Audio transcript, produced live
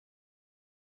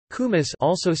Kumis,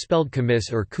 also spelled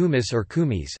Kumis or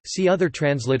Kumis, see other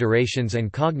transliterations and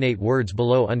cognate words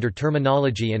below under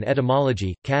terminology and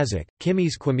etymology. Kazakh,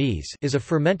 Kumis is a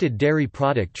fermented dairy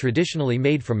product traditionally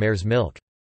made from mare's milk.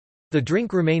 The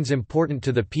drink remains important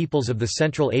to the peoples of the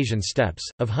Central Asian steppes,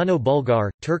 of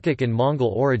Hunno-Bulgar, Turkic and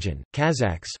Mongol origin,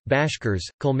 Kazakhs, Bashkirs,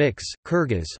 Kalmyks,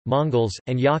 Kyrgyz, Mongols,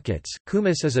 and Yakuts.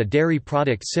 Kumis is a dairy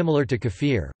product similar to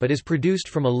kefir, but is produced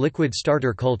from a liquid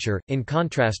starter culture, in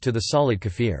contrast to the solid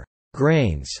kefir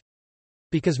grains.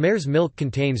 Because mare's milk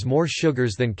contains more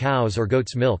sugars than cow's or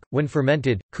goat's milk, when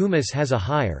fermented, kumis has a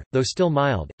higher, though still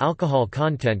mild, alcohol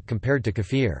content compared to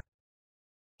kefir.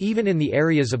 Even in the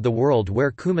areas of the world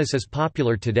where kumis is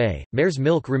popular today, mare's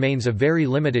milk remains a very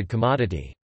limited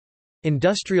commodity.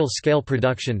 Industrial-scale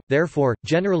production, therefore,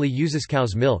 generally uses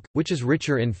cow's milk, which is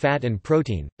richer in fat and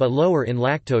protein, but lower in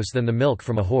lactose than the milk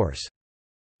from a horse.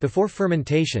 Before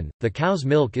fermentation, the cow's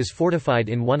milk is fortified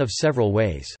in one of several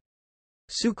ways.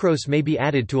 Sucrose may be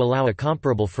added to allow a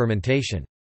comparable fermentation.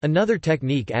 Another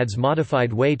technique adds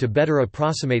modified whey to better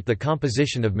approximate the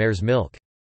composition of mare's milk.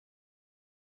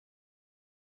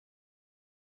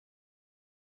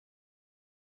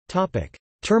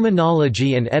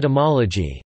 Terminology and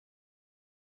etymology.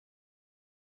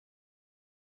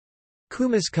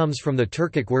 Kumis comes from the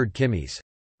Turkic word kimis.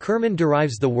 Kerman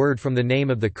derives the word from the name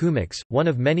of the Kumyks, one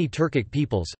of many Turkic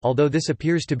peoples, although this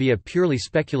appears to be a purely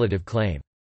speculative claim.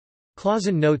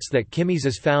 Clausen notes that kimis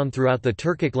is found throughout the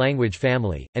Turkic language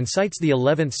family, and cites the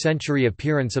 11th century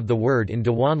appearance of the word in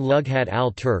Diwan Lughat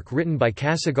al-Turk written by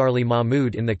Kasagarli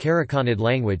Mahmud in the Karakhanid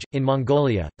language. In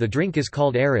Mongolia, the drink is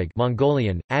called arag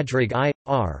Mongolian, adrig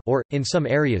I-R, or, in some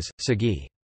areas, sagi.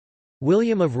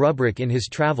 William of Rubric in his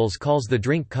travels calls the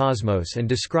drink cosmos and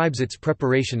describes its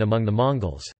preparation among the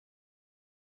Mongols.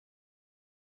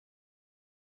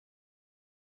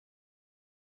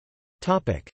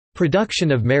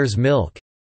 Production of mare's milk.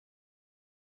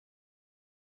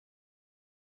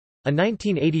 A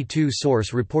 1982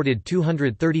 source reported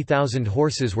 230,000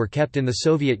 horses were kept in the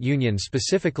Soviet Union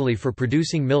specifically for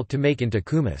producing milk to make into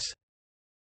kumis.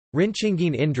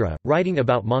 Rinchingin Indra, writing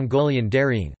about Mongolian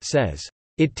dairying, says,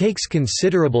 "It takes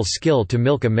considerable skill to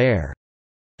milk a mare,"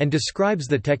 and describes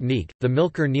the technique. The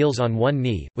milker kneels on one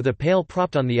knee, with a pail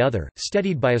propped on the other,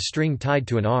 steadied by a string tied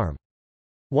to an arm.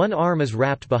 One arm is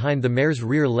wrapped behind the mare's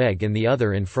rear leg and the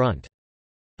other in front.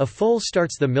 A foal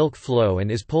starts the milk flow and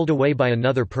is pulled away by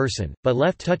another person, but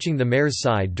left touching the mare's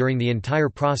side during the entire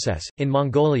process. In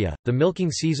Mongolia, the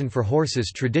milking season for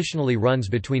horses traditionally runs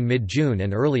between mid-June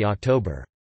and early October.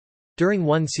 During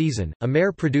one season, a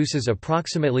mare produces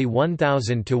approximately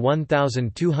 1,000 to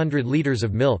 1,200 liters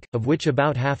of milk, of which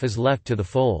about half is left to the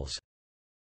foals.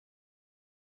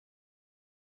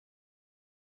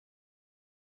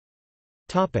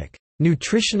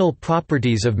 Nutritional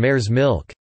properties of mare's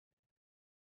milk.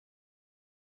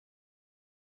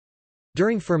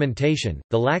 During fermentation,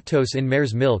 the lactose in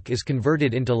mare's milk is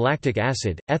converted into lactic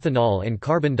acid, ethanol and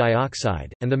carbon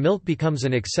dioxide, and the milk becomes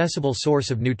an accessible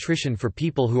source of nutrition for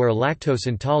people who are lactose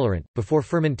intolerant. Before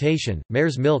fermentation,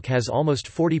 mare's milk has almost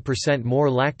 40% more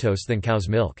lactose than cow's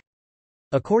milk.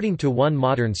 According to one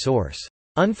modern source,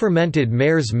 unfermented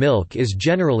mare's milk is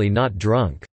generally not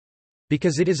drunk,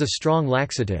 because it is a strong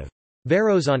laxative.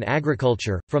 Varros on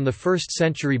Agriculture, from the 1st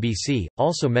century BC,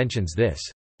 also mentions this.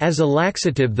 As a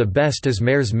laxative the best is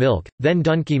mare's milk, then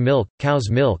donkey milk, cow's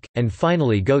milk, and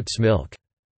finally goat's milk.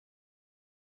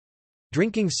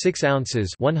 Drinking 6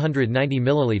 ounces 190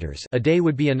 milliliters a day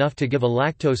would be enough to give a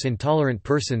lactose-intolerant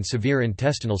person severe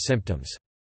intestinal symptoms.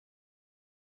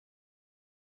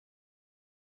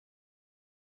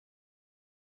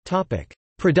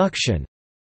 Production.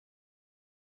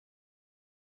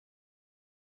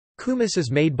 Kumis is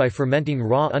made by fermenting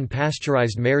raw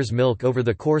unpasteurized mare's milk over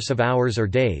the course of hours or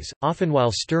days, often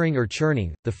while stirring or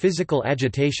churning. The physical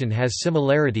agitation has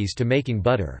similarities to making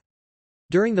butter.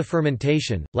 During the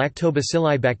fermentation,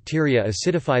 lactobacilli bacteria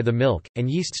acidify the milk, and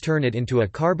yeasts turn it into a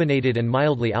carbonated and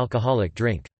mildly alcoholic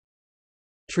drink.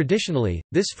 Traditionally,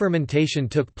 this fermentation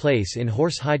took place in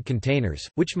horse hide containers,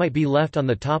 which might be left on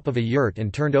the top of a yurt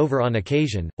and turned over on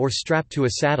occasion, or strapped to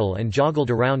a saddle and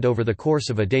joggled around over the course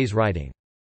of a day's riding.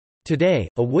 Today,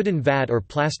 a wooden vat or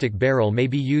plastic barrel may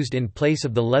be used in place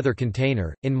of the leather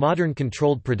container. In modern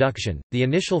controlled production, the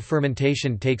initial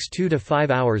fermentation takes 2 to 5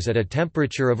 hours at a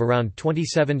temperature of around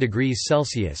 27 degrees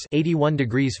Celsius (81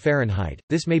 degrees Fahrenheit).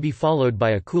 This may be followed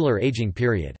by a cooler aging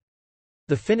period.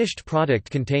 The finished product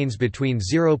contains between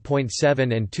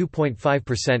 0.7 and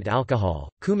 2.5% alcohol.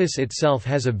 Kumis itself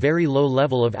has a very low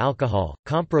level of alcohol,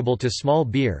 comparable to small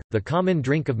beer, the common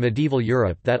drink of medieval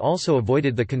Europe that also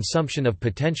avoided the consumption of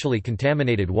potentially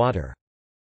contaminated water.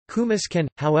 Kumis can,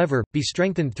 however, be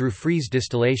strengthened through freeze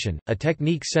distillation, a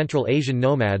technique Central Asian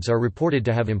nomads are reported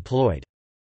to have employed.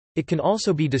 It can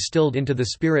also be distilled into the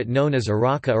spirit known as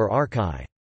araka or arkai.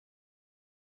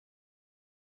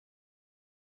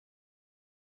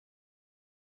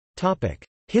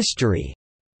 History.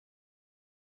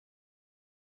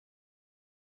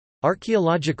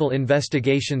 Archaeological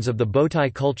investigations of the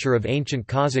Botai culture of ancient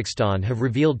Kazakhstan have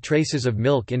revealed traces of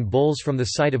milk in bowls from the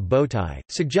site of Botai,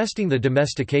 suggesting the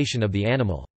domestication of the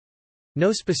animal.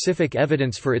 No specific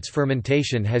evidence for its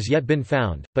fermentation has yet been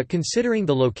found, but considering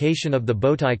the location of the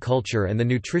Botai culture and the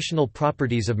nutritional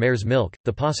properties of mare's milk,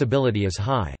 the possibility is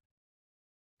high.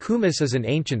 Kumis is an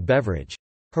ancient beverage.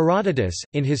 Herodotus,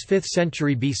 in his 5th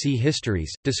century BC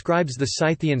histories, describes the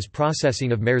Scythians'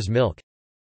 processing of mare's milk.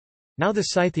 Now the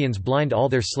Scythians blind all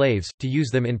their slaves, to use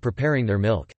them in preparing their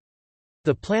milk.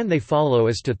 The plan they follow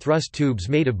is to thrust tubes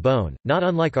made of bone, not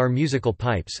unlike our musical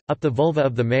pipes, up the vulva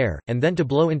of the mare, and then to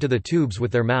blow into the tubes with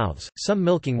their mouths, some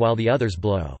milking while the others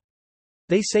blow.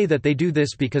 They say that they do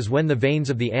this because when the veins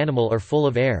of the animal are full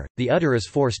of air, the udder is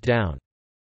forced down.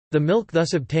 The milk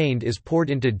thus obtained is poured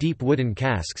into deep wooden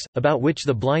casks, about which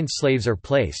the blind slaves are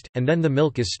placed, and then the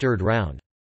milk is stirred round.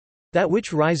 That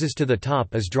which rises to the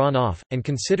top is drawn off, and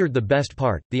considered the best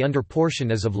part, the under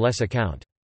portion is of less account.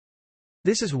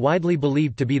 This is widely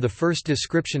believed to be the first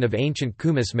description of ancient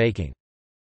kumis making.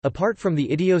 Apart from the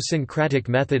idiosyncratic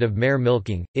method of mare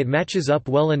milking, it matches up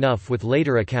well enough with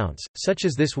later accounts, such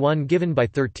as this one given by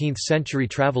 13th-century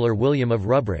traveller William of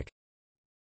Rubric.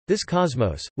 This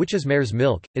cosmos, which is mare's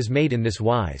milk, is made in this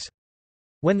wise.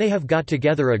 When they have got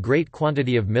together a great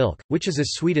quantity of milk, which is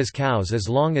as sweet as cow's as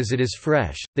long as it is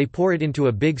fresh, they pour it into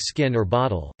a big skin or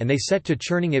bottle, and they set to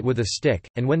churning it with a stick,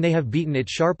 and when they have beaten it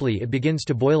sharply it begins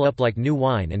to boil up like new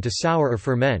wine and to sour or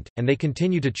ferment, and they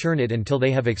continue to churn it until they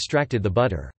have extracted the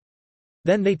butter.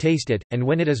 Then they taste it, and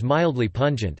when it is mildly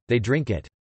pungent, they drink it.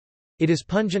 It is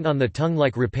pungent on the tongue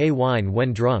like ripé wine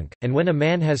when drunk, and when a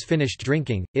man has finished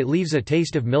drinking, it leaves a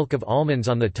taste of milk of almonds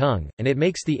on the tongue, and it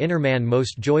makes the inner man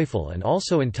most joyful and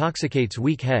also intoxicates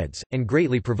weak heads, and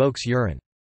greatly provokes urine.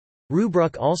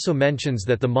 Rubruk also mentions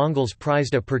that the Mongols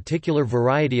prized a particular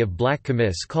variety of black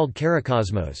kumis called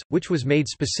karakosmos, which was made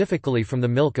specifically from the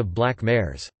milk of black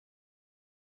mares.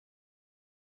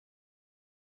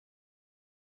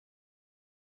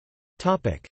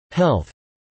 Health.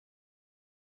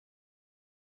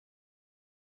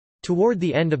 Toward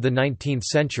the end of the 19th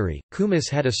century, kumis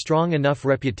had a strong enough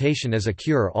reputation as a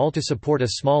cure-all to support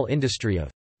a small industry of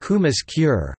kumis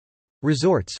cure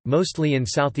resorts, mostly in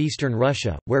southeastern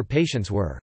Russia, where patients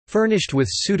were furnished with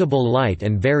suitable light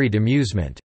and varied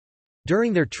amusement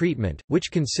during their treatment, which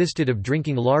consisted of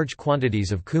drinking large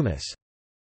quantities of kumis.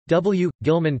 W.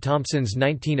 Gilman Thompson's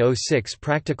 1906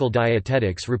 Practical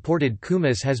Dietetics reported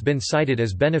kumis has been cited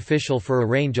as beneficial for a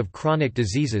range of chronic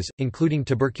diseases, including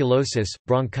tuberculosis,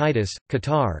 bronchitis,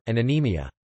 catarrh, and anemia.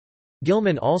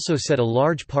 Gilman also said a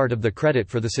large part of the credit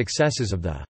for the successes of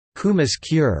the kumis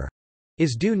cure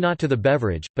is due not to the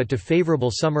beverage, but to favorable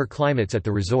summer climates at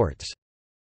the resorts.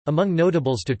 Among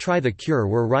notables to try the cure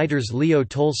were writers Leo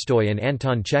Tolstoy and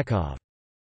Anton Chekhov.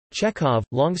 Chekhov,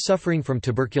 long suffering from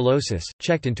tuberculosis,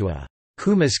 checked into a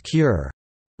kumis cure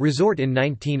resort in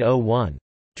 1901.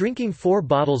 Drinking 4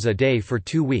 bottles a day for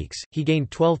 2 weeks, he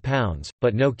gained 12 pounds,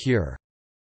 but no cure.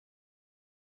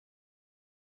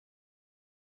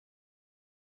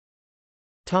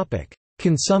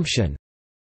 Consumption.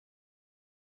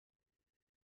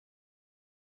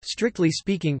 Strictly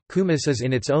speaking, kumis is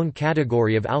in its own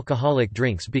category of alcoholic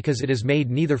drinks because it is made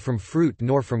neither from fruit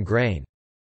nor from grain.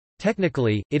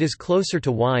 Technically, it is closer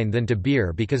to wine than to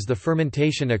beer because the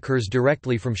fermentation occurs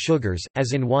directly from sugars,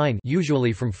 as in wine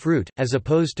usually from fruit, as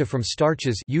opposed to from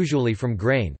starches usually from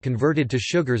grain converted to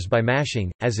sugars by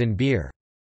mashing, as in beer.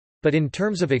 But in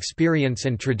terms of experience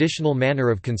and traditional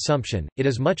manner of consumption, it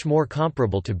is much more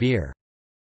comparable to beer.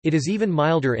 It is even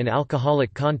milder in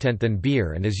alcoholic content than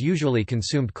beer and is usually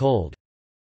consumed cold.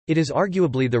 It is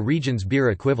arguably the region's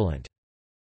beer equivalent.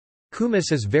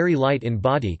 Kumis is very light in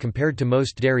body compared to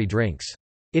most dairy drinks.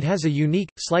 It has a unique,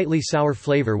 slightly sour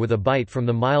flavor with a bite from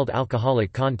the mild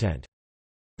alcoholic content.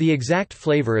 The exact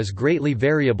flavor is greatly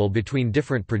variable between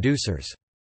different producers.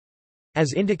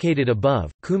 As indicated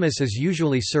above, kumis is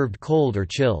usually served cold or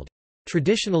chilled.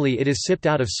 Traditionally it is sipped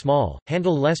out of small,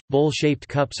 handle-less, bowl-shaped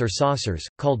cups or saucers,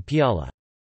 called piala.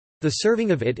 The serving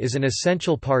of it is an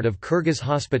essential part of Kyrgyz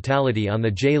hospitality on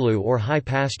the Jailu or high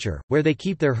pasture, where they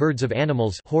keep their herds of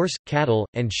animals horse, cattle,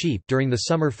 and sheep during the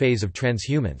summer phase of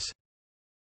transhumance.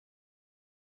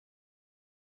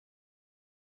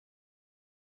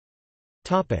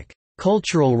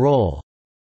 Cultural role.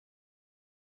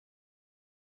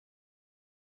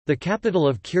 The capital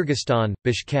of Kyrgyzstan,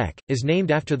 Bishkek, is named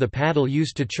after the paddle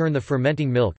used to churn the fermenting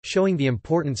milk, showing the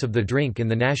importance of the drink in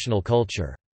the national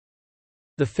culture.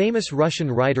 The famous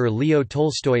Russian writer Leo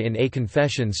Tolstoy in A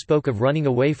Confession spoke of running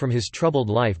away from his troubled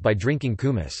life by drinking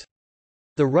kumis.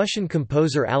 The Russian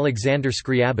composer Alexander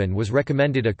Scriabin was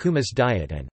recommended a kumis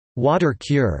diet and water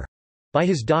cure by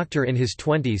his doctor in his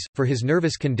 20s, for his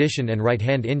nervous condition and right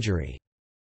hand injury.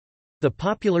 The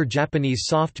popular Japanese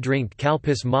soft drink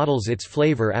Calpis models its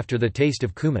flavor after the taste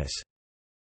of kumis.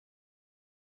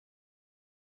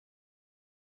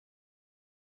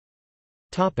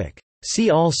 See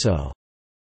also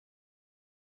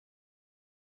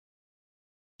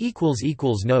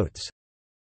Notes